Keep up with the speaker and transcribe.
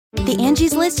The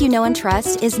Angie's List you know and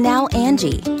trust is now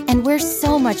Angie, and we're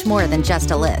so much more than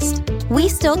just a list. We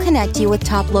still connect you with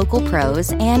top local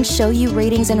pros and show you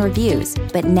ratings and reviews,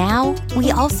 but now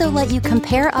we also let you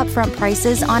compare upfront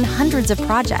prices on hundreds of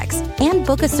projects and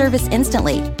book a service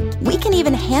instantly. We can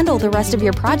even handle the rest of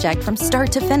your project from start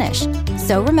to finish.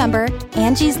 So remember,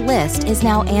 Angie's List is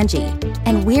now Angie,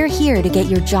 and we're here to get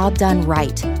your job done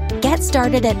right. Get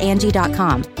started at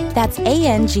Angie.com. That's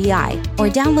ANGI, or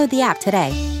download the app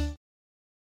today.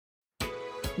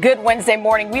 Good Wednesday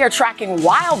morning. We are tracking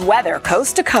wild weather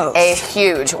coast to coast. A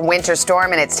huge winter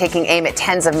storm, and it's taking aim at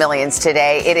tens of millions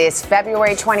today. It is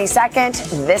February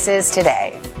 22nd. This is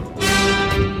Today.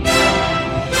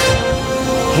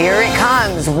 Here it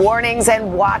comes. Warnings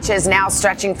and watches now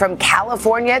stretching from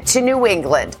California to New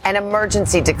England. An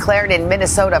emergency declared in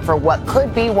Minnesota for what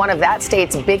could be one of that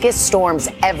state's biggest storms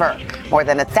ever. More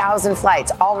than 1,000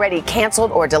 flights already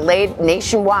canceled or delayed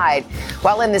nationwide.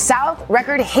 While in the South,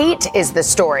 record heat is the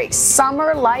story.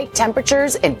 Summer-like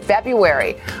temperatures in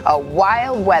February. A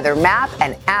wild weather map,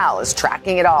 and Al is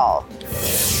tracking it all.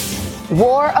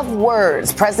 War of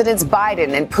words. Presidents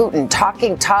Biden and Putin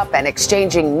talking tough and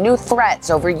exchanging new threats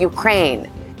over Ukraine.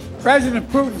 President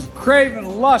Putin's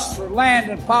craven lust for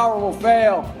land and power will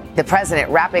fail. The president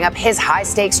wrapping up his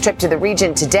high-stakes trip to the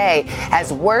region today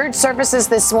as word surfaces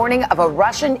this morning of a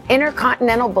Russian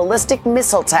intercontinental ballistic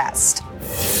missile test.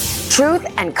 Truth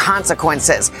and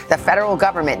consequences. The federal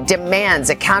government demands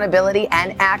accountability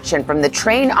and action from the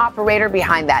train operator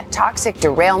behind that toxic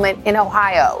derailment in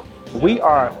Ohio. We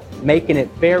are making it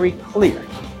very clear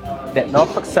that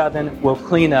Norfolk Southern will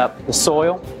clean up the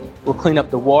soil, will clean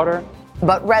up the water.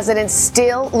 But residents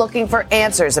still looking for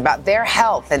answers about their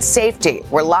health and safety.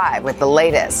 We're live with the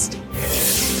latest.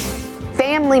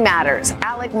 Family matters.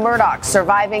 Alec Murdaugh's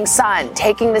surviving son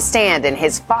taking the stand in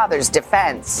his father's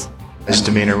defense. His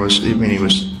demeanor was, he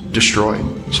was destroyed.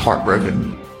 He was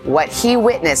heartbroken. What he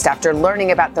witnessed after learning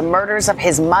about the murders of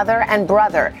his mother and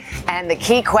brother. And the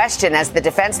key question as the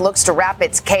defense looks to wrap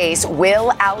its case,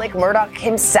 will Alec Murdaugh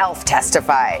himself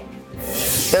testify?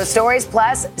 Those stories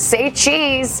plus say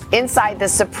cheese inside the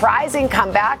surprising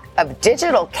comeback of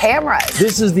digital cameras.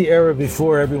 This is the era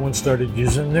before everyone started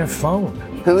using their phone.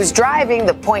 Who's driving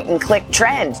the point-and-click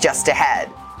trend just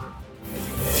ahead?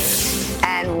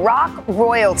 And rock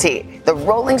royalty, the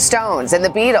Rolling Stones and the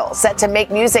Beatles set to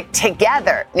make music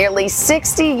together nearly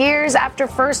 60 years after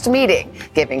first meeting,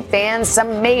 giving fans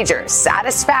some major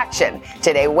satisfaction.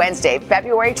 Today, Wednesday,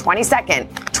 February 22nd,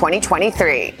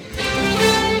 2023.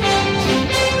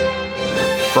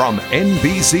 From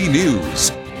NBC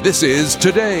News, this is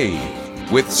Today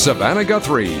with Savannah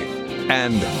Guthrie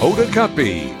and Hoda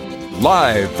Kotb,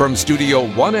 live from Studio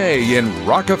 1A in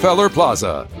Rockefeller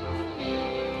Plaza.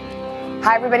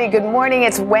 Hi, everybody. Good morning.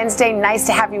 It's Wednesday. Nice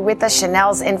to have you with us.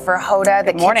 Chanel's in for Hoda.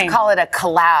 The kids call it a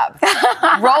collab.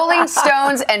 Rolling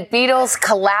Stones and Beatles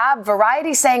collab.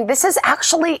 Variety saying this is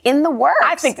actually in the works.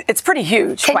 I think it's pretty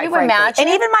huge. Can you imagine?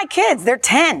 And even my kids, they're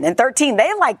 10 and 13.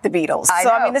 They like the Beatles.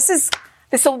 I mean,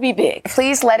 this will be big.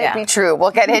 Please let it be true.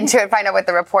 We'll get into it, find out what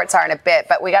the reports are in a bit.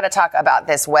 But we got to talk about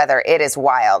this weather. It is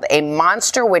wild. A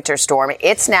monster winter storm.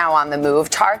 It's now on the move,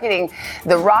 targeting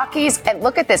the Rockies. And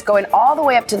look at this, going all the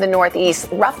way up to the Northeast.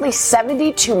 Roughly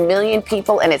 72 million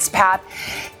people in its path.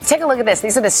 Take a look at this.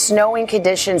 These are the snowing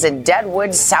conditions in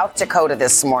Deadwood, South Dakota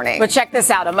this morning. But check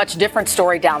this out. A much different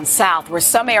story down south, where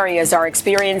some areas are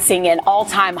experiencing an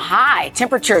all-time high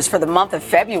temperatures for the month of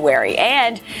February.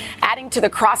 And adding to the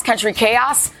cross-country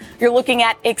chaos, you're looking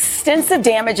at extensive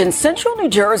damage in central New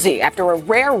Jersey after a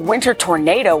rare winter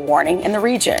tornado warning in the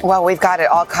region. Well, we've got it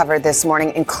all covered this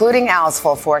morning, including Al's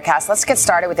full forecast. Let's get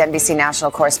started with NBC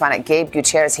national correspondent Gabe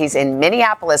Gutierrez. He's in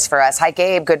Minneapolis for us. Hi,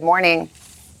 Gabe. Good morning.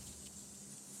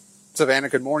 Savannah,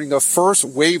 good morning. The first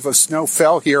wave of snow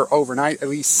fell here overnight, at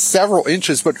least several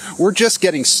inches, but we're just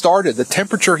getting started. The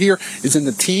temperature here is in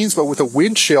the teens, but with a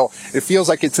wind chill, it feels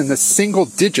like it's in the single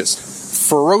digits.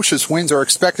 Ferocious winds are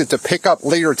expected to pick up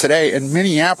later today, and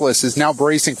Minneapolis is now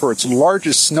bracing for its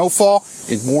largest snowfall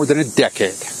in more than a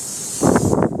decade.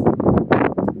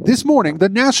 This morning, the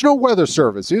National Weather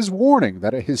Service is warning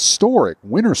that a historic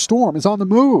winter storm is on the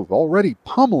move, already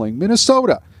pummeling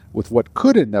Minnesota, with what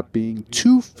could end up being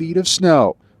 2 feet of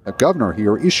snow. The governor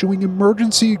here issuing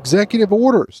emergency executive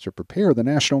orders to prepare the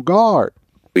National Guard.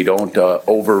 We don't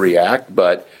overreact,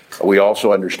 but we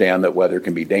also understand that weather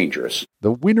can be dangerous.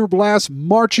 The winter blast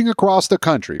marching across the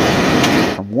country,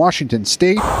 from Washington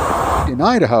State in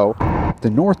Idaho to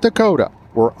North Dakota,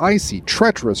 where icy,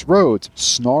 treacherous roads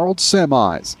snarled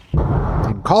semis.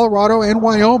 In Colorado and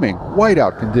Wyoming,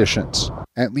 whiteout conditions.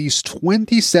 At least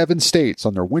 27 states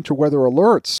on their winter weather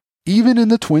alerts. Even in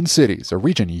the Twin Cities, a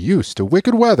region used to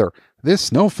wicked weather, this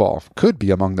snowfall could be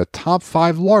among the top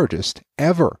 5 largest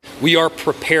ever. We are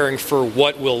preparing for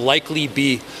what will likely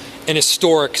be an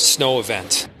historic snow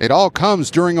event. It all comes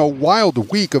during a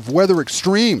wild week of weather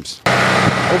extremes.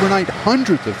 Overnight,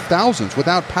 hundreds of thousands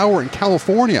without power in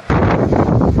California.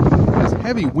 As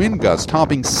heavy wind gusts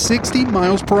topping 60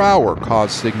 miles per hour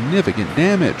caused significant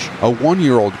damage. A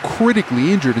 1-year-old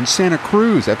critically injured in Santa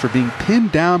Cruz after being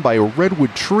pinned down by a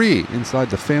redwood tree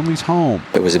inside the family's home.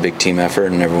 It was a big team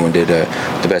effort and everyone did the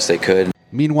best they could.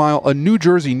 Meanwhile, a New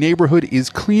Jersey neighborhood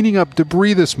is cleaning up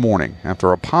debris this morning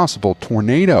after a possible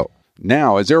tornado.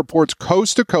 Now, as airports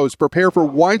coast to coast prepare for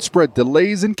widespread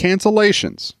delays and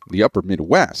cancellations, the upper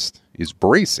Midwest is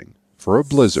bracing for a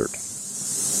blizzard.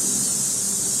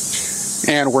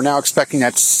 And we're now expecting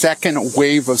that second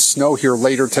wave of snow here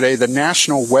later today. The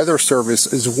National Weather Service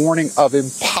is warning of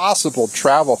impossible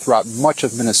travel throughout much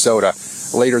of Minnesota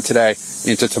later today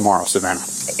into tomorrow, Savannah.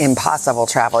 Impossible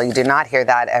travel. You do not hear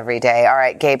that every day. All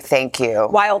right, Gabe, thank you.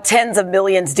 While tens of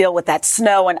millions deal with that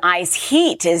snow and ice,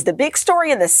 heat is the big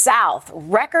story in the South.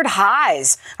 Record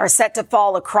highs are set to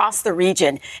fall across the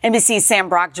region. NBC's Sam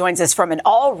Brock joins us from an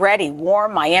already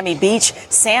warm Miami Beach.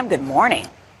 Sam, good morning.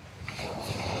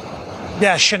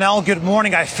 Yeah, Chanel, good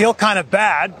morning. I feel kind of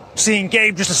bad seeing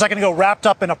Gabe just a second ago wrapped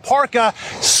up in a parka.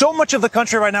 So much of the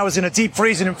country right now is in a deep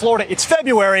freeze, and in Florida, it's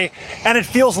February, and it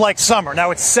feels like summer.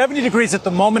 Now, it's 70 degrees at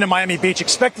the moment in Miami Beach,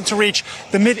 expected to reach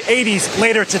the mid-80s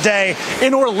later today.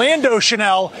 In Orlando,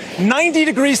 Chanel, 90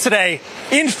 degrees today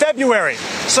in February.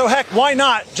 So, heck, why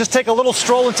not just take a little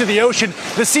stroll into the ocean?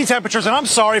 The sea temperatures, and I'm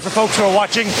sorry for folks who are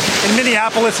watching in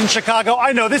Minneapolis and Chicago.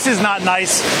 I know this is not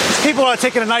nice. People are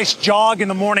taking a nice jog in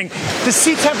the morning. The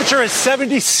sea temperature is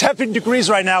 77 degrees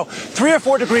right now, 3 or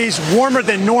 4 degrees warmer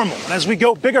than normal. And as we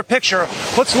go bigger picture,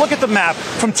 let's look at the map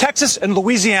from Texas and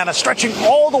Louisiana, stretching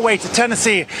all the way to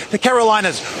Tennessee, the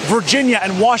Carolinas, Virginia,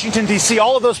 and Washington, D.C.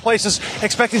 All of those places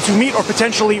expected to meet or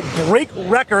potentially break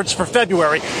records for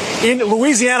February. In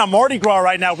Louisiana, Mardi Gras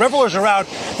right now, revelers are out.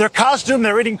 They're costumed,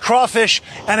 they're eating crawfish,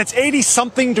 and it's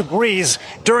 80-something degrees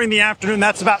during the afternoon.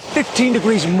 That's about 15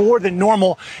 degrees more than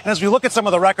normal. And as we look at some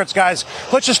of the records, guys,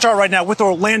 let's just start right now with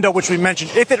Orlando, which we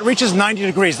mentioned. If it reaches 90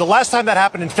 degrees, the last time that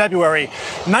happened in February,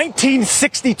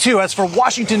 1962. As for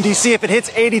Washington, D.C., if it hits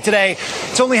 80 today,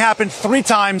 it's only happened 3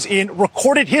 times in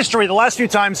recorded history. The last few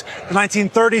times, the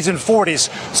 1930s and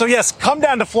 40s. So, yes, come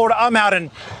down to Florida. I'm out,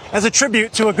 and as a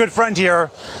tribute to a good friend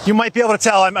here, you might be able to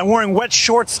tell I'm wearing wet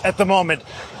shorts at the moment.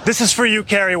 This is for you,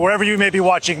 Carrie, wherever you may be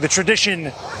watching. The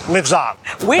tradition lives on.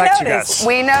 We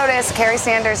noticed Carrie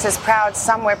Sanders is proud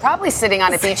somewhere, probably sitting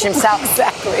on a beach himself.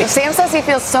 Exactly. Sam says he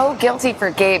feels so guilty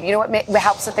for Gabe. You know what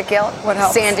helps with the guilt? What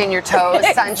helps? Sand in your toes,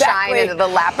 sunshine, into the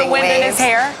lapping wind waves. in his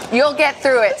hair. You'll get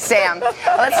through it, Sam.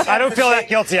 I don't feel that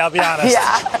guilty, I'll be honest.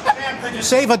 Yeah. Could you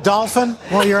save a dolphin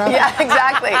while you're out? Yeah,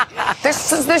 exactly.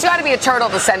 There's got to be a turtle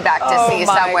to send back to sea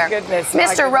somewhere. Goodness,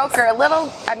 Mr. Roker,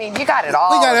 you got it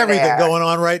all. We got everything there. going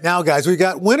on right now, guys. We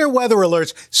got winter weather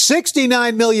alerts,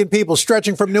 69 million people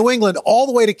stretching from New England all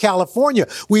the way to California.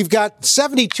 We've got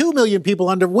 72 million people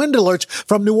under wind alerts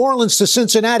from New Orleans to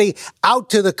Cincinnati out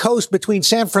to the coast between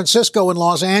San Francisco and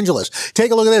Los Angeles.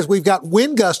 Take a look at this. We've got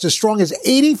wind gusts as strong as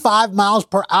 85 miles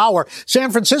per hour.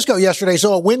 San Francisco yesterday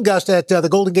saw a wind gust at the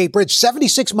Golden Gate Bridge,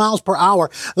 76 miles per hour.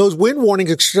 Those wind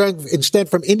warnings extend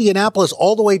from Indianapolis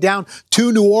all the way down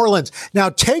to New Orleans. Now,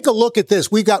 take a look at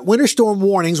this. We've got winter storm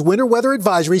warnings, winter weather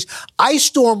advisories, ice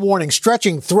storm warnings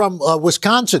stretching from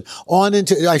Wisconsin on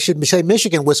into, I should say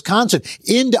Michigan, Wisconsin,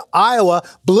 into Iowa.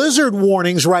 Blizzard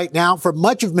warnings right now for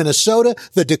much of Minnesota,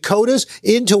 the Dakotas,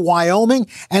 into Wyoming.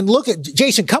 And look at,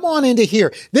 Jason, come on into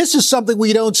here. This is something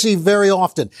we don't see very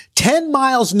often. 10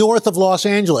 miles north of Los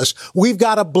Angeles, we've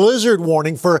got a blizzard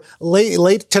warning for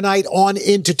late tonight on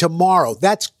into tomorrow.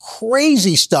 That's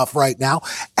crazy stuff right now.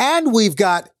 And we've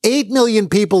got 8 million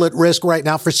people at risk right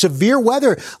now for severe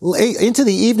weather into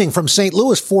the evening from St.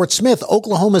 Louis, Fort Smith,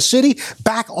 Oklahoma City,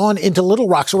 back on into Little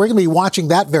Rock. So we're going to be watching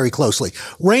that very closely.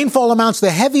 Rainfall amounts,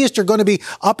 the heaviest are going to be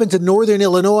up into northern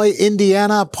Illinois,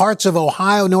 Indiana, parts of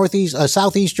Ohio,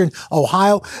 southeastern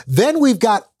Ohio. Then we've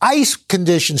got ice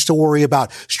conditions to worry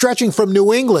about, stretching from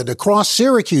New England across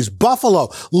Syracuse, Buffalo.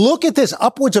 Look at this,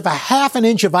 upwards of a half an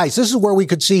inch of ice. This is where we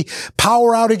could see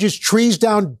power outages, trees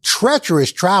down,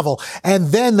 treacherous travel, and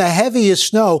then Again, the heaviest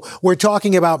snow, we're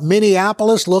talking about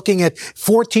Minneapolis looking at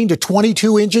 14 to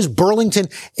 22 inches, Burlington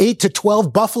 8 to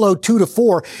 12, Buffalo 2 to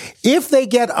 4. If they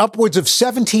get upwards of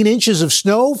 17 inches of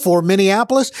snow for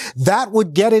Minneapolis, that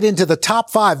would get it into the top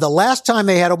 5. The last time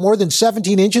they had more than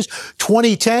 17 inches,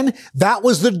 2010, that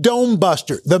was the dome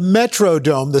buster, the Metro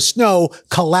Dome. The snow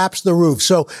collapsed the roof.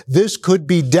 So this could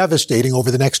be devastating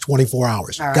over the next 24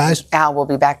 hours. All right. Guys? Al, we'll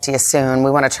be back to you soon.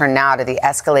 We want to turn now to the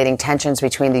escalating tensions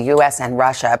between the U.S. and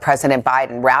Russia. President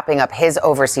Biden wrapping up his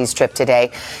overseas trip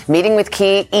today, meeting with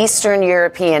key Eastern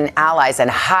European allies,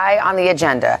 and high on the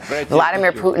agenda,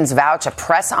 Vladimir Putin's vow to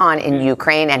press on in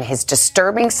Ukraine and his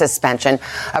disturbing suspension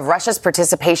of Russia's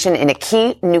participation in a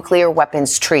key nuclear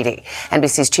weapons treaty.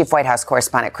 NBC's chief White House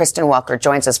correspondent Kristen Welker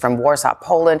joins us from Warsaw,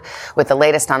 Poland, with the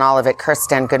latest on all of it.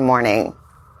 Kristen, good morning.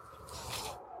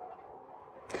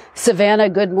 Savannah,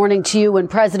 good morning to you. When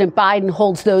President Biden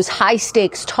holds those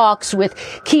high-stakes talks with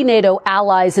key NATO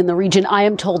allies in the region, I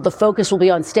am told the focus will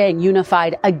be on staying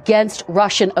unified against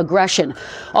Russian aggression.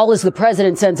 All as the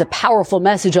president sends a powerful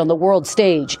message on the world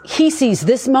stage. He sees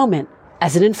this moment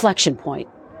as an inflection point.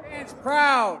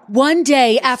 Proud. One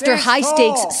day after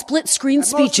high-stakes split-screen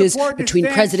speeches between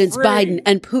Presidents Biden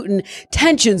and Putin,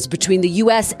 tensions between the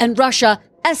U.S. and Russia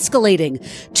escalating.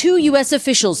 2 U.S.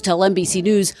 officials tell NBC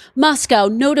News Moscow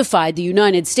notified the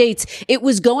United States it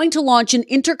was going to launch an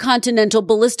intercontinental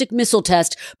ballistic missile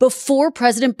test before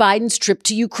President Biden's trip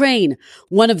to Ukraine.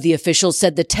 One of the officials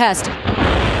said the test,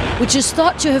 which is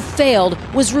thought to have failed,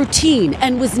 was routine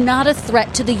and was not a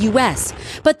threat to the U.S.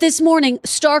 But this morning,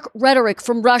 stark rhetoric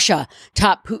from Russia.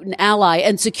 Top Putin ally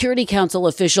and Security Council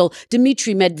official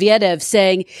Dmitry Medvedev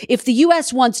saying, if the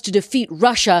U.S. wants to defeat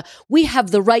Russia, we have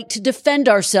the right to defend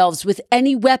ourselves with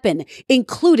any weapon,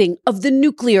 including of the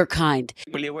nuclear kind.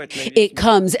 It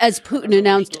comes as Putin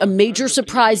announced a major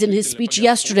surprise in his speech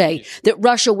yesterday that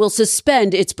Russia will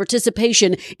suspend its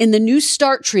participation in the New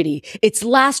START treaty, its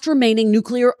last remaining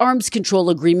nuclear arms control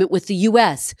agreement with the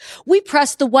U.S. We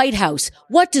pressed the White House.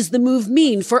 What does the move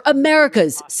mean for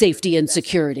America's safety and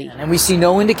security? And we see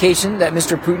no indication that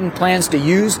Mr. Putin plans to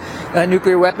use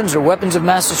nuclear weapons or weapons of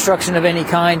mass destruction of any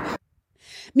kind.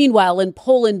 Meanwhile, in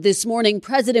Poland this morning,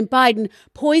 President Biden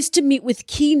poised to meet with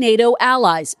key NATO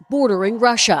allies bordering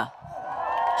Russia.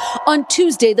 On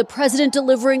Tuesday, the president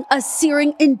delivering a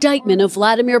searing indictment of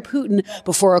Vladimir Putin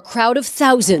before a crowd of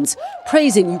thousands,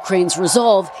 praising Ukraine's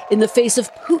resolve in the face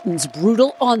of Putin's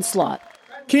brutal onslaught.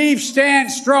 Kyiv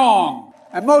stands strong,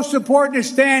 and most important, it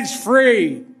stands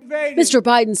free. Mr.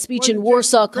 Biden's speech in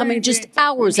Warsaw coming just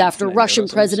hours after Russian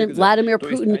President Vladimir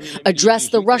Putin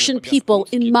addressed the Russian people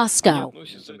in Moscow,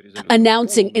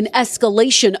 announcing an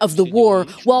escalation of the war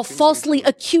while falsely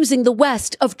accusing the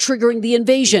West of triggering the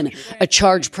invasion, a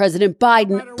charge President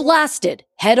Biden blasted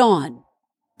head on.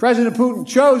 President Putin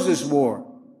chose this war.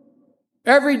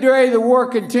 Every day the war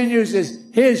continues is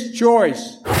his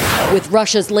choice. With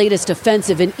Russia's latest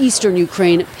offensive in eastern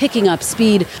Ukraine picking up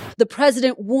speed, the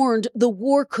president warned the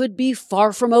war could be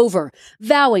far from over,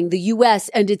 vowing the U.S.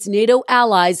 and its NATO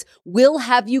allies will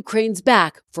have Ukraine's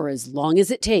back for as long as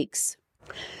it takes.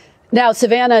 Now,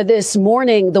 Savannah, this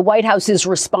morning, the White House is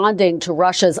responding to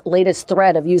Russia's latest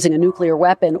threat of using a nuclear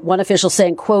weapon. One official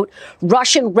saying, quote,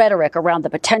 Russian rhetoric around the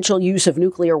potential use of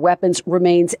nuclear weapons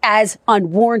remains as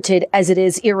unwarranted as it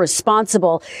is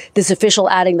irresponsible. This official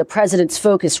adding the president's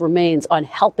focus remains on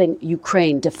helping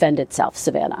Ukraine defend itself.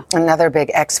 Savannah. Another big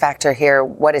X factor here.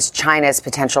 What is China's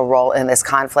potential role in this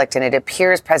conflict? And it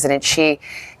appears President Xi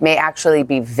may actually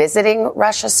be visiting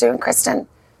Russia soon, Kristen.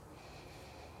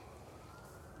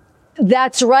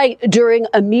 That's right. During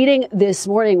a meeting this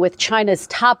morning with China's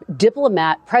top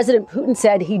diplomat, President Putin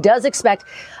said he does expect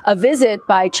a visit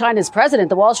by China's president.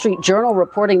 The Wall Street Journal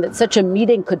reporting that such a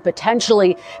meeting could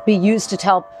potentially be used to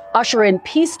help usher in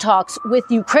peace talks with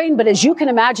Ukraine. But as you can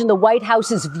imagine, the White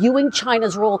House is viewing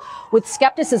China's role with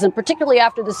skepticism, particularly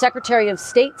after the Secretary of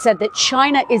State said that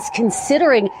China is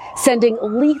considering sending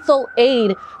lethal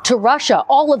aid to Russia.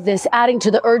 All of this adding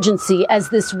to the urgency as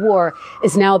this war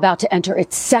is now about to enter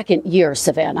its second year,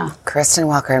 Savannah. Kristen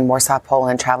Welker in Warsaw,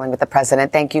 Poland, traveling with the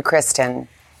president. Thank you, Kristen.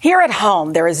 Here at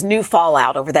home, there is new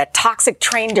fallout over that toxic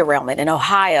train derailment in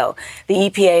Ohio. The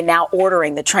EPA now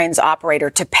ordering the train's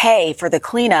operator to pay for the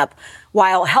cleanup,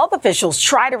 while health officials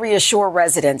try to reassure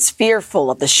residents fearful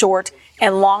of the short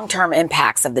and long-term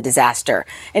impacts of the disaster.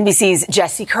 NBC's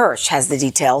Jesse Kirsch has the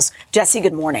details. Jesse,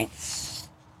 good morning.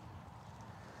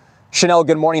 Chanel,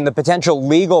 good morning. The potential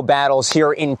legal battles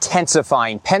here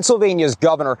intensifying. Pennsylvania's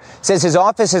governor says his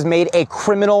office has made a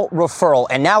criminal referral,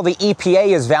 and now the EPA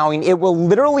is vowing it will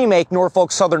literally make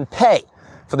Norfolk Southern pay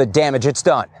for the damage it's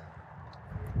done.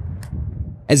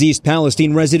 as East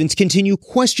Palestine residents continue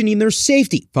questioning their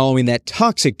safety following that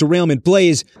toxic derailment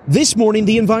blaze. This morning,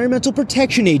 the Environmental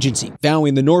Protection Agency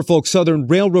vowing the Norfolk Southern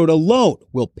Railroad alone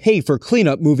will pay for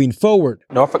cleanup moving forward.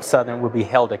 Norfolk Southern will be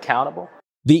held accountable.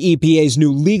 The EPA's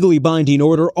new legally binding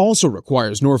order also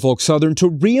requires Norfolk Southern to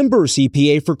reimburse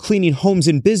EPA for cleaning homes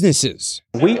and businesses.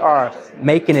 We are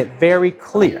making it very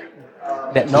clear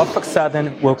that Norfolk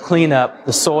Southern will clean up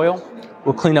the soil,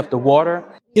 will clean up the water.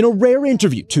 In a rare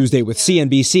interview Tuesday with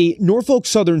CNBC, Norfolk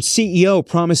Southern's CEO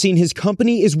promising his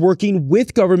company is working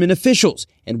with government officials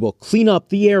and will clean up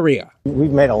the area.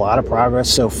 We've made a lot of progress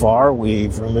so far.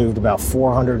 We've removed about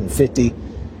 450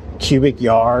 cubic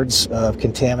yards of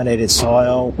contaminated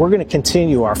soil. We're going to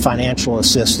continue our financial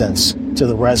assistance to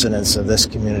the residents of this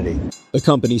community. The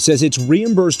company says it's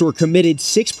reimbursed or committed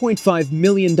 $6.5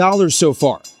 million so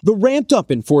far. The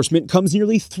ramped-up enforcement comes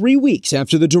nearly 3 weeks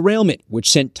after the derailment,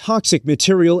 which sent toxic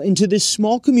material into this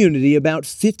small community about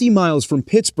 50 miles from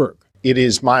Pittsburgh. It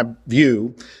is my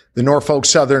view the Norfolk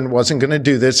Southern wasn't going to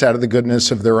do this out of the goodness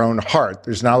of their own heart.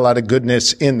 There's not a lot of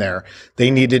goodness in there.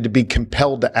 They needed to be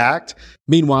compelled to act.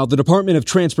 Meanwhile, the Department of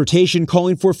Transportation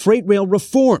calling for freight rail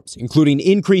reforms, including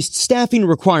increased staffing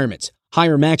requirements,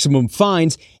 higher maximum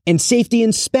fines, and safety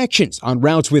inspections on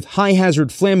routes with high-hazard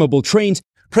flammable trains.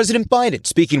 President Biden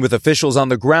speaking with officials on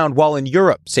the ground while in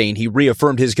Europe, saying he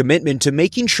reaffirmed his commitment to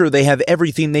making sure they have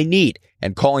everything they need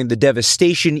and calling the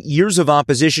devastation years of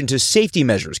opposition to safety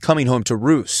measures coming home to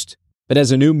roost. But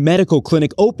as a new medical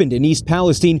clinic opened in East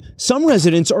Palestine, some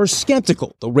residents are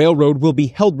skeptical the railroad will be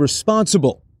held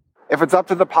responsible. If it's up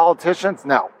to the politicians,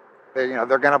 no.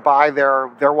 They're going to buy their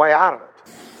way out of it.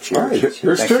 Right.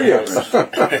 Here's to you.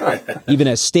 Even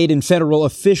as state and federal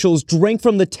officials drank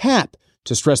from the tap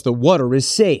to stress the water is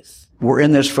safe. We're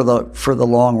in this for the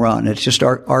long run. It's just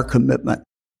our commitment.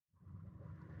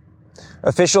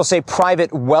 Officials say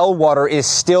private well water is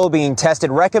still being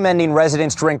tested, recommending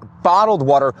residents drink bottled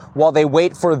water while they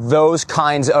wait for those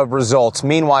kinds of results.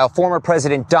 Meanwhile, former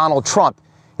President Donald Trump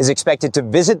is expected to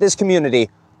visit this community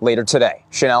later today.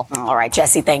 Chanel? All right,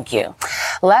 Jesse, thank you.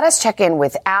 Let us check in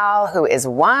with Al, who is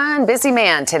one busy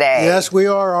man today. Yes, we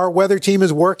are. Our weather team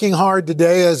is working hard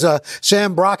today. As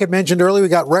Sam Brockett mentioned earlier, we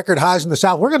got record highs in the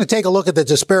south. We're going to take a look at the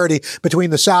disparity between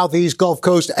the southeast, Gulf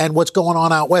Coast, and what's going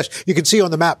on out west. You can see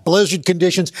on the map, blizzard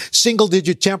conditions,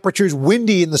 single-digit temperatures,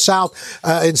 windy in the south,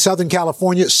 in Southern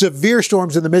California, severe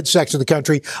storms in the midsection of the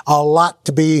country. A lot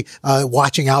to be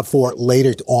watching out for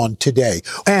later on today.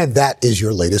 And that is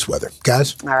your latest weather.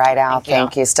 Guys? All right, Al,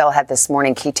 thank you. Still had this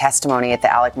morning key testimony at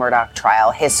the Alec Murdaugh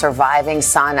trial. His surviving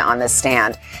son on the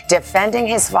stand, defending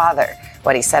his father.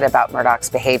 What he said about Murdaugh's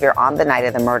behavior on the night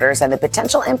of the murders and the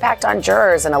potential impact on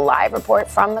jurors in a live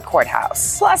report from the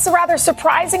courthouse. Plus, a rather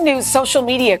surprising new social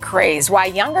media craze. Why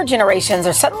younger generations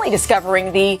are suddenly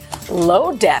discovering the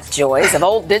low-def joys of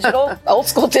old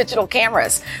school digital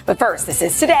cameras. But first, this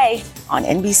is Today on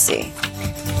NBC.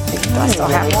 Do I still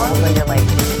have one?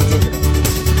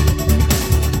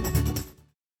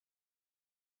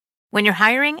 When you're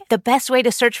hiring, the best way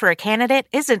to search for a candidate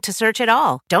isn't to search at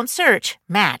all. Don't search,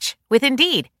 match with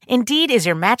Indeed. Indeed is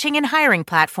your matching and hiring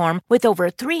platform with over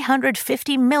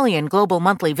 350 million global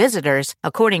monthly visitors,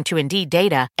 according to Indeed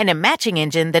data, and a matching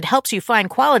engine that helps you find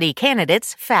quality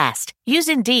candidates fast. Use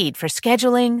Indeed for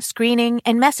scheduling, screening,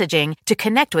 and messaging to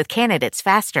connect with candidates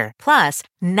faster. Plus,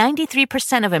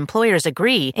 93% of employers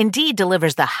agree Indeed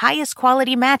delivers the highest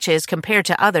quality matches compared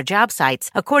to other job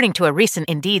sites, according to a recent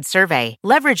Indeed survey.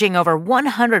 Leveraging over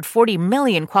 140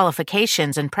 million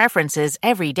qualifications and preferences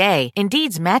every day,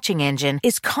 Indeed's matching engine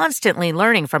is constantly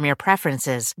learning from your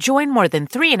preferences. Join more than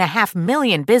 3.5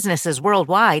 million businesses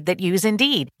worldwide that use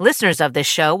Indeed. Listeners of this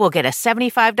show will get a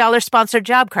 $75 sponsored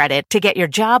job credit to get your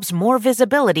jobs more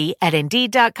visibility at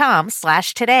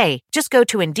Indeed.com/today. Just go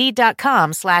to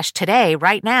Indeed.com/today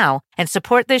right now and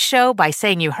support this show by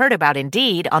saying you heard about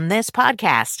Indeed on this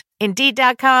podcast.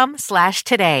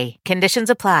 Indeed.com/today. Conditions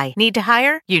apply. Need to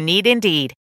hire? You need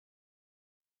Indeed.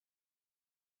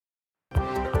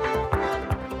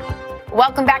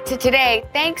 Welcome back to Today.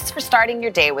 Thanks for starting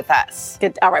your day with us.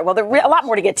 Good. All right. Well, there's a lot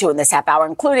more to get to in this half hour,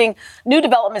 including new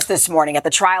developments this morning at the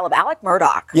trial of Alec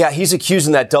Murdaugh. Yeah, he's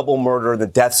accusing that double murder of the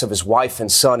deaths of his wife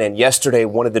and son. And yesterday,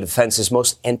 one of the defense's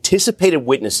most anticipated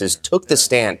witnesses took the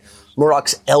stand,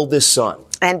 Murdaugh's eldest son.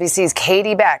 NBC's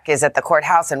Katie Beck is at the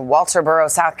courthouse in Walterboro,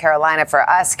 South Carolina for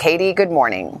us. Katie, good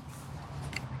morning.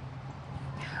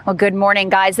 Well, good morning,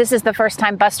 guys. This is the first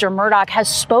time Buster Murdaugh has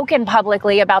spoken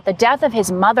publicly about the death of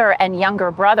his mother and younger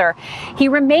brother. He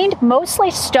remained mostly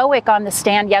stoic on the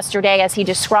stand yesterday as he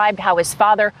described how his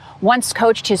father once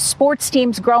coached his sports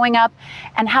teams growing up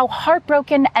and how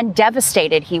heartbroken and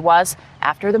devastated he was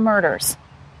after the murders.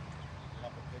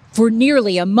 For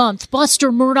nearly a month,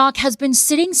 Buster Murdaugh has been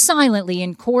sitting silently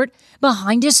in court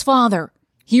behind his father,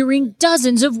 hearing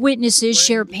dozens of witnesses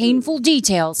share painful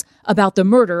details about the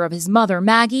murder of his mother,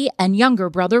 Maggie, and younger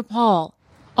brother, Paul.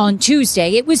 On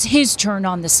Tuesday, it was his turn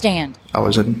on the stand. I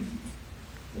was in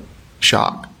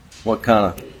shock. What kind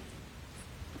of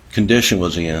condition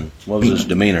was he in? What was his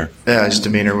demeanor? Yeah, his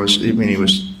demeanor was, he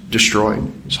was destroyed.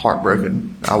 He was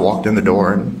heartbroken. I walked in the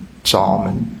door and saw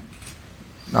him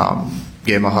and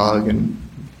gave him a hug and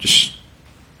just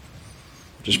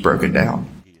broken down.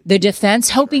 The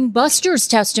defense hoping Buster's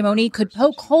testimony could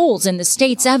poke holes in the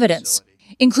state's evidence,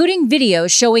 including videos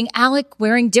showing Alec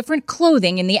wearing different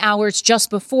clothing in the hours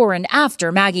just before and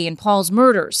after Maggie and Paul's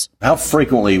murders. How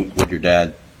frequently would your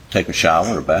dad take a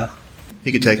shower or bath?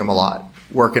 He could take them a lot.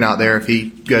 Working out there, if he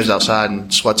goes outside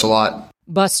and sweats a lot.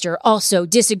 Buster also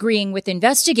disagreeing with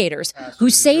investigators who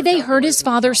say they heard his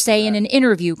father say in an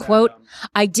interview, quote,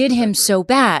 "I did him so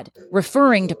bad,"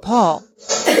 referring to Paul.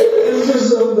 It was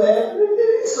so bad.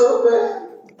 So bad.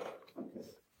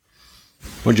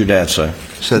 What'd your dad say?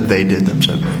 Said they did him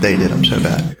so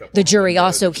bad. The jury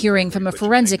also hearing from a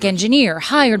forensic engineer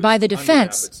hired by the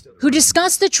defense who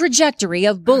discussed the trajectory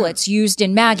of bullets used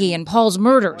in Maggie and Paul's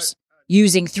murders,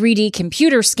 using 3D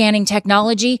computer scanning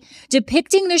technology,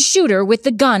 depicting the shooter with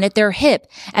the gun at their hip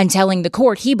and telling the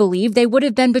court he believed they would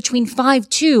have been between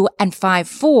 5'2" and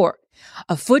 5'4",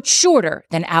 a foot shorter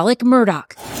than Alec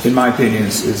Murdaugh. In my opinion,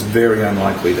 it's very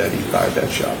unlikely that he fired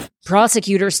that shot.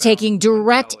 Prosecutors taking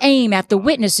direct aim at the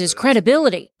witnesses'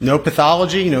 credibility. No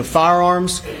pathology, no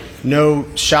firearms, no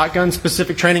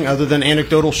shotgun-specific training other than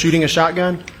anecdotal shooting a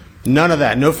shotgun. None of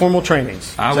that. No formal trainings.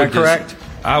 Is that correct?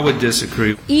 I would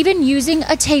disagree. Even using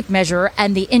a tape measure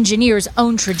and the engineer's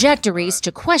own trajectories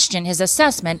to question his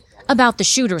assessment about the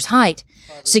shooter's height,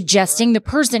 suggesting the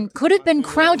person could have been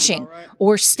crouching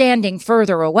or standing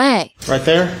further away. Right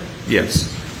there?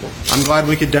 Yes. I'm glad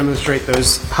we could demonstrate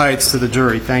those heights to the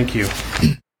jury. Thank you.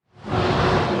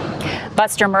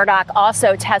 Buster Murdaugh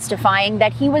also testifying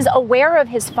that he was aware of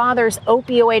his father's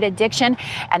opioid addiction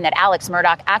and that Alex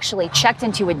Murdaugh actually checked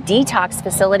into a detox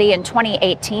facility in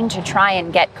 2018 to try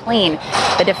and get clean.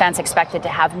 The defense expected to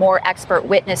have more expert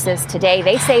witnesses today.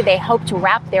 They say they hope to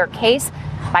wrap their case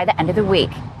by the end of the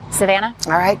week. Savannah?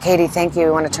 All right, Katie, thank you.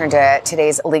 We want to turn to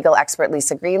today's legal expert,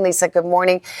 Lisa Green. Lisa, good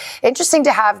morning. Interesting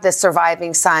to have the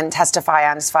surviving son testify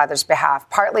on his father's behalf.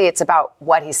 Partly it's about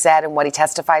what he said and what he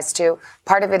testifies to.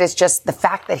 Part of it is just the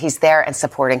fact that he's there and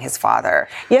supporting his father.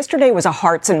 Yesterday was a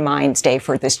hearts and minds day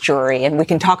for this jury, and we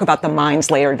can talk about the minds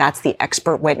later. That's the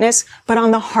expert witness. But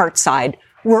on the heart side,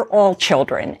 we're all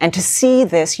children. And to see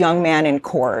this young man in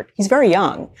court, he's very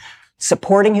young,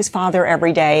 supporting his father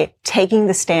every day, taking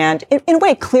the stand, in a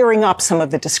way clearing up some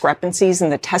of the discrepancies in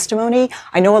the testimony.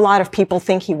 I know a lot of people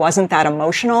think he wasn't that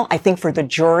emotional. I think for the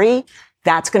jury,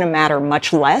 that's going to matter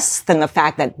much less than the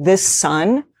fact that this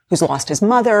son, who's lost his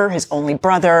mother, his only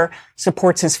brother,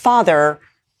 supports his father,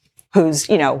 who's,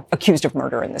 accused of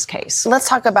murder in this case. Let's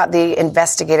talk about the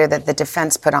investigator that the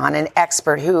defense put on, an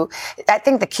expert who, I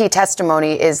think the key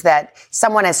testimony is that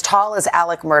someone as tall as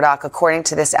Alec Murdaugh, according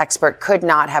to this expert, could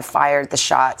not have fired the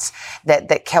shots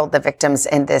that killed the victims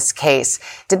in this case.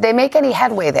 Did they make any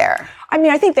headway there? I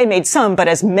mean, I think they made some, but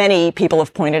as many people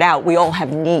have pointed out, we all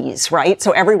have knees, right?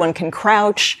 So everyone can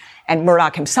crouch, and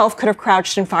Murdaugh himself could have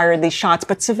crouched and fired these shots.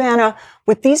 But Savannah,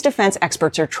 what these defense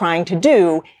experts are trying to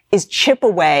do is chip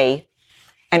away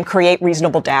and create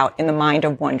reasonable doubt in the mind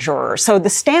of one juror. So the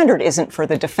standard isn't for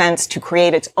the defense to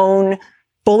create its own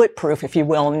bulletproof, if you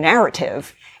will,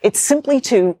 narrative. It's simply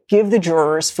to give the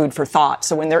jurors food for thought.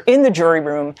 So when they're in the jury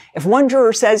room, if one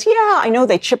juror says, yeah, I know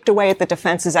they chipped away at the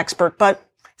defense's expert, but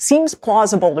seems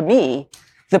plausible to me,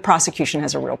 the prosecution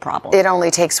has a real problem. It only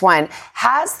takes one.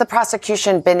 Has the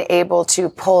prosecution been able to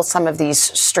pull some of these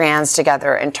strands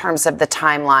together in terms of the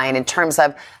timeline, in terms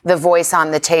of the voice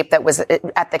on the tape that was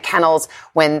at the kennels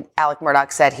when Alec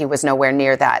Murdaugh said he was nowhere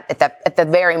near that at the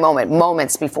very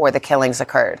moments before the killings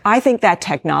occurred? I think that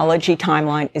technology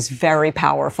timeline is very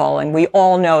powerful, and we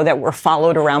all know that we're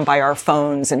followed around by our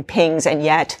phones and pings, and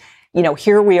yet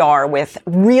here we are with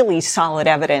really solid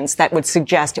evidence that would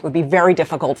suggest it would be very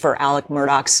difficult for Alec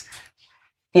Murdaugh's,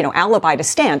 alibi to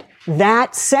stand.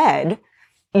 That said,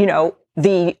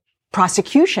 the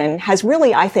prosecution has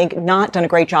really, I think, not done a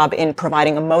great job in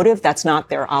providing a motive. That's not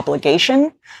their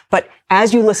obligation. But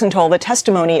as you listen to all the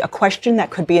testimony, a question that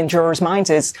could be in jurors' minds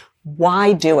is,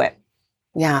 why do it?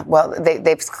 Yeah, well,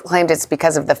 they've claimed it's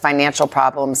because of the financial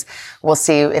problems. We'll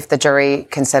see if the jury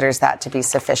considers that to be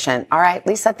sufficient. All right,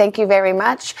 Lisa, thank you very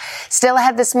much. Still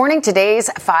ahead this morning, today's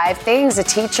 5 things. A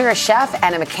teacher, a chef,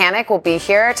 and a mechanic will be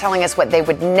here telling us what they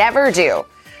would never do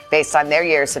based on their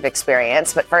years of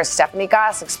experience. But first, Stephanie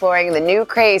Goss exploring the new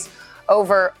craze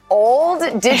over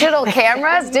old digital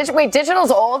cameras. Wait,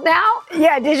 digital's old now?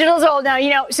 Yeah, digital's old now. You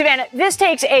know, Savannah, this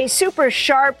takes a super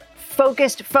sharp,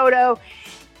 focused photo.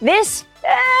 This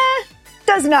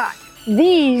does not.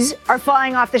 These are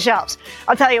flying off the shelves.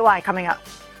 I'll tell you why coming up.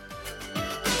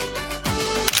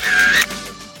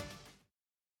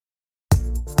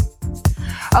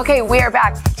 Okay, we are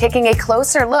back taking a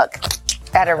closer look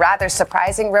at a rather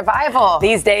surprising revival.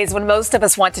 These days, when most of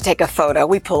us want to take a photo,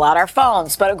 we pull out our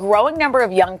phones. But a growing number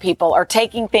of young people are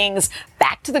taking things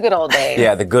back to the good old days.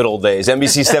 Yeah, the good old days.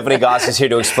 NBC's Stephanie Goss is here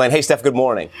to explain. Hey, Steph, good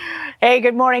morning. Hey,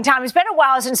 good morning, Tom. It's been a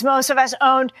while since most of us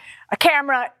owned a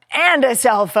camera and a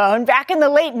cell phone. Back in the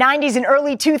late 90s and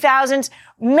early 2000s,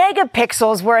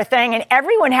 megapixels were a thing and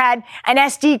everyone had an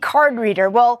SD card reader.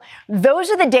 Well, those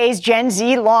are the days Gen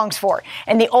Z longs for.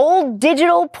 And the old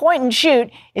digital point and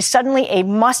shoot is suddenly a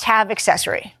must-have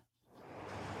accessory.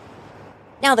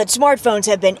 Now that smartphones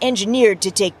have been engineered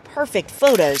to take perfect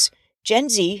photos, Gen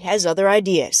Z has other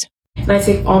ideas. And I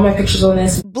take all my pictures on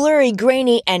this. Blurry,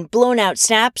 grainy, and blown-out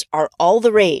snaps are all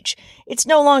the rage. It's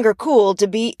no longer cool to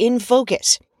be in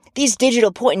focus. These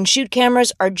digital point-and-shoot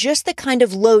cameras are just the kind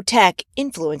of low-tech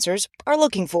influencers are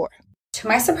looking for. To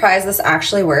my surprise, this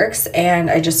actually works, and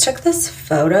I just took this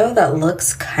photo that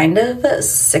looks kind of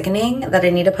sickening that I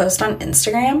need to post on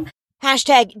Instagram.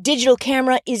 Hashtag digital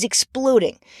camera is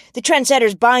exploding. The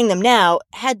trendsetters buying them now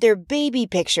had their baby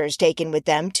pictures taken with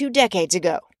them 2 decades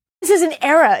ago. This is an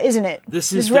era, isn't it?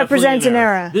 This represents an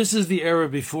era. This is the era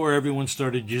before everyone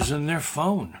started using their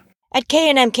phone. At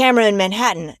K&M Camera in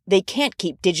Manhattan, they can't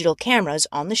keep digital cameras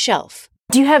on the shelf.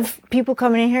 Do you have people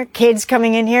coming in here, kids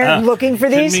coming in here looking for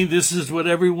these? I mean, this is what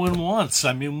everyone wants.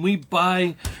 I mean, we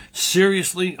buy,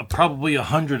 seriously, probably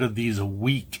 100 of these a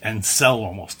week and sell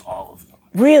almost all of them.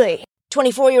 Really?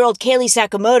 24-year-old Kaylee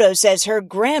Sakamoto says her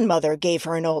grandmother gave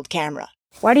her an old camera.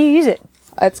 Why do you use it?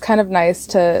 It's kind of nice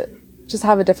to just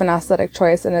have a different aesthetic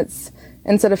choice, and it's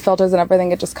instead of filters and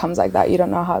everything, it just comes like that. You don't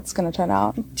know how it's going to turn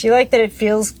out. Do you like that it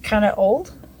feels kind of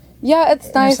old? Yeah,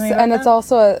 it's nice, and it's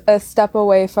also a step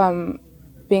away from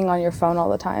being on your phone all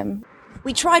the time.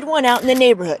 We tried one out in the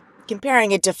neighborhood,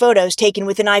 comparing it to photos taken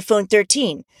with an iPhone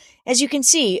 13. As you can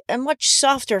see, a much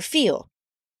softer feel.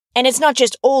 And it's not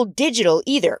just old digital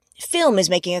either. Film is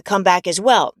making a comeback as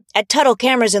well. At Tuttle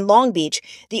Cameras in Long Beach,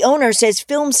 the owner says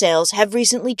film sales have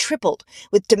recently tripled,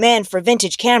 with demand for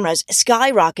vintage cameras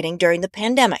skyrocketing during the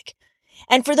pandemic.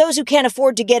 And for those who can't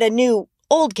afford to get a new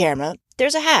old camera,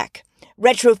 there's a hack.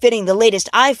 Retrofitting the latest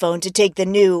iPhone to take the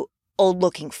new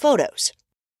old-looking photos.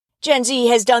 Gen Z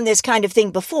has done this kind of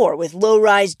thing before with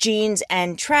low-rise jeans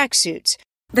and tracksuits.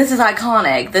 This is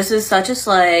iconic. This is such a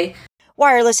slay.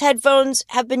 Wireless headphones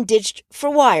have been ditched for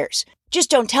wires. Just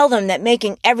don't tell them that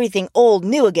making everything old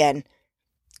new again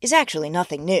is actually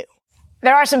nothing new.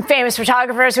 There are some famous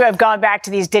photographers who have gone back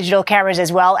to these digital cameras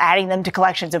as well, adding them to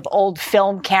collections of old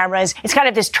film cameras. It's kind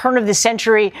of this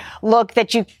turn-of-the-century look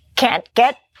that you can't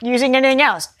get using anything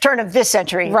else. Turn of this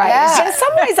century. Right. Yeah. In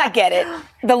some ways, I get it.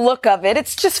 The look of it.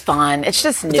 It's just fun. It's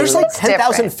just new. There's like It's 10,000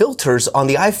 different. filters on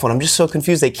the iPhone. I'm just so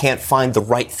confused they can't find the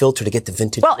right filter to get the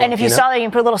vintage Well, look, and if you saw that, you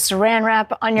can put a little saran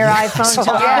wrap on your iPhone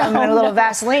top and a little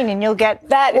Vaseline, and you'll get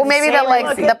that. Well, maybe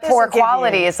the poor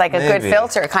quality is like a good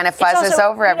filter. It kind of fuzzes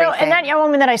over everything. And that young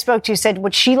woman that I spoke to said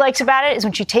what she likes about it is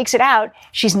when she takes it out,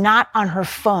 she's not on her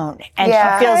phone. And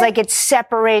she feels like it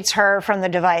separates her from the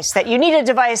device, that you need a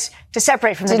device to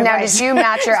separate from the device. Did you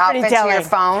match your outfit to your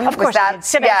phone? Of course I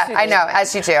did. Yeah, I know,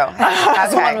 as you do.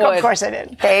 Okay. Of course I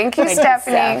did. Thank you,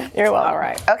 Stephanie. You're welcome. All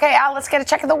right. Okay, Al, let's get a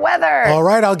check of the weather. All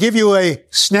right, I'll give you a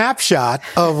snapshot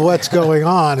of what's going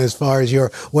on as far as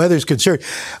your weather's concerned.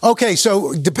 Okay,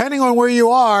 so depending on where you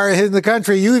are in the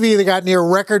country, you've either got near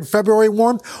record February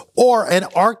warmth or an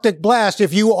Arctic blast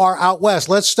if you are out west.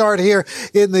 Let's start here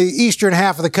in the eastern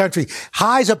half of the country.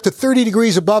 Highs up to 30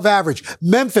 degrees above average.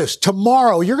 Memphis,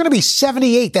 tomorrow, you're going to be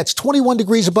 78. That's 21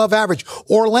 degrees above average.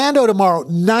 Orlando tomorrow,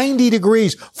 90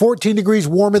 degrees, 14 degrees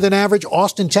warmer than average.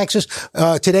 Austin, Texas,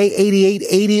 today, 88,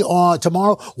 80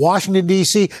 tomorrow. Washington,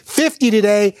 D.C., 50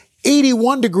 today.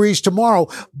 81 degrees tomorrow.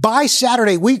 By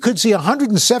Saturday, we could see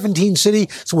 117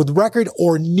 cities with record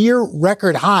or near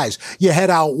record highs. You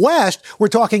head out west, we're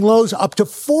talking lows up to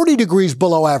 40 degrees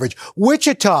below average.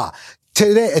 Wichita,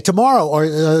 Tomorrow,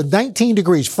 or 19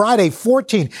 degrees. Friday,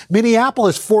 14.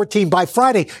 Minneapolis, 14. By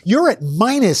Friday, you're at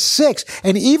 -6.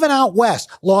 And even out west,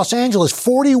 Los Angeles,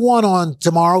 41 on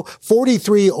tomorrow,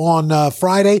 43 on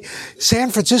Friday.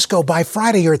 San Francisco, by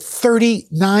Friday, you're at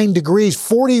 39 degrees,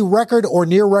 40 record or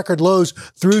near record lows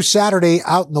through Saturday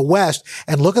out in the west.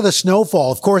 And look at the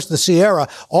snowfall. Of course, the Sierra,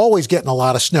 always getting a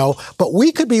lot of snow, but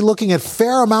we could be looking at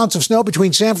fair amounts of snow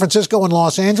between San Francisco and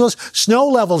Los Angeles. Snow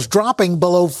levels dropping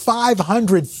below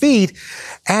 500 feet.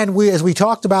 And as we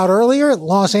talked about earlier,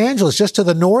 Los Angeles, just to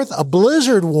the north, a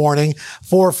blizzard warning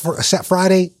for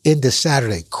Friday into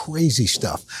Saturday. Crazy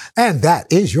stuff. And that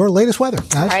is your latest weather,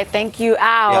 guys. All right. Thank you,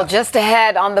 Al. Yeah. Just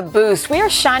ahead on The Boost, we are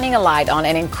shining a light on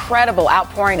an incredible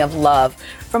outpouring of love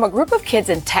from a group of kids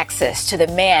in Texas to the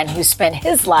man who spent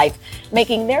his life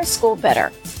making their school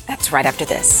better. That's right after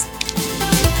this.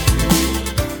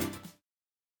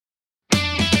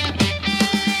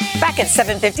 Back at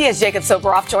 7:50 as Jacob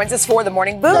Soboroff joins us for the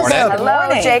Morning Boost. Hello,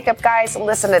 Jacob. Guys,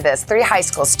 listen to this. 3 high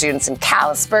school students in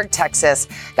Callisburg, Texas,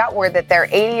 got word that their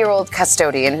 80-year-old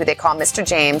custodian, who they call Mr.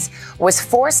 James, was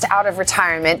forced out of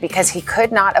retirement because he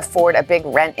could not afford a big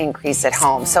rent increase at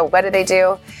home. So what did?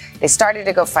 They started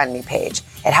a GoFundMe page.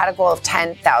 It had a goal of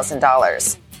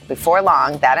 $10,000. Before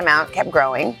long, that amount kept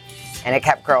growing. And it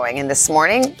kept growing. And this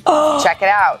morning, check it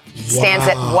out, stands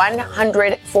at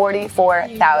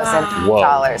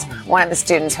 $144,000. One of the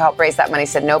students who helped raise that money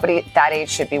said nobody that age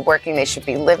should be working. They should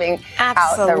be living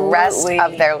out the rest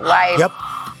of their life. Yep.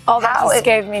 Oh, that just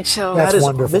gave me chills. That is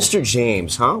wonderful. Mr.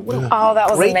 James, huh? Oh, that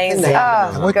was amazing.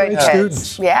 What good great kids.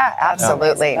 students. Yeah,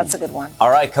 absolutely. That's a good one. All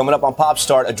right, coming up on Pop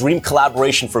Start, a dream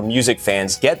collaboration for music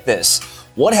fans. Get this.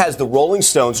 What has the Rolling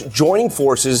Stones joining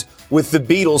forces with the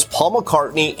Beatles, Paul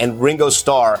McCartney, and Ringo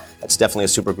Starr? That's definitely a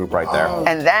supergroup right there.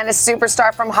 And then a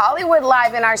superstar from Hollywood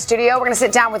live in our studio. We're going to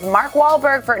sit down with Mark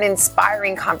Wahlberg for an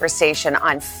inspiring conversation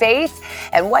on faith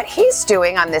and what he's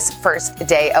doing on this first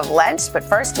day of Lent. But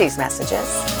first, these messages.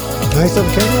 Nice of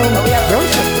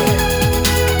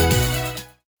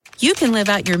You can live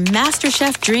out your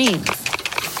MasterChef dreams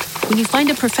when you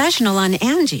find a professional on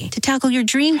Angie to tackle your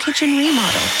dream kitchen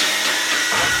remodel.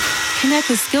 Connect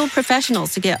with skilled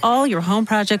professionals to get all your home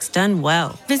projects done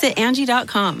well. Visit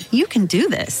Angie.com. You can do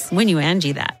this when you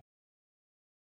Angie that.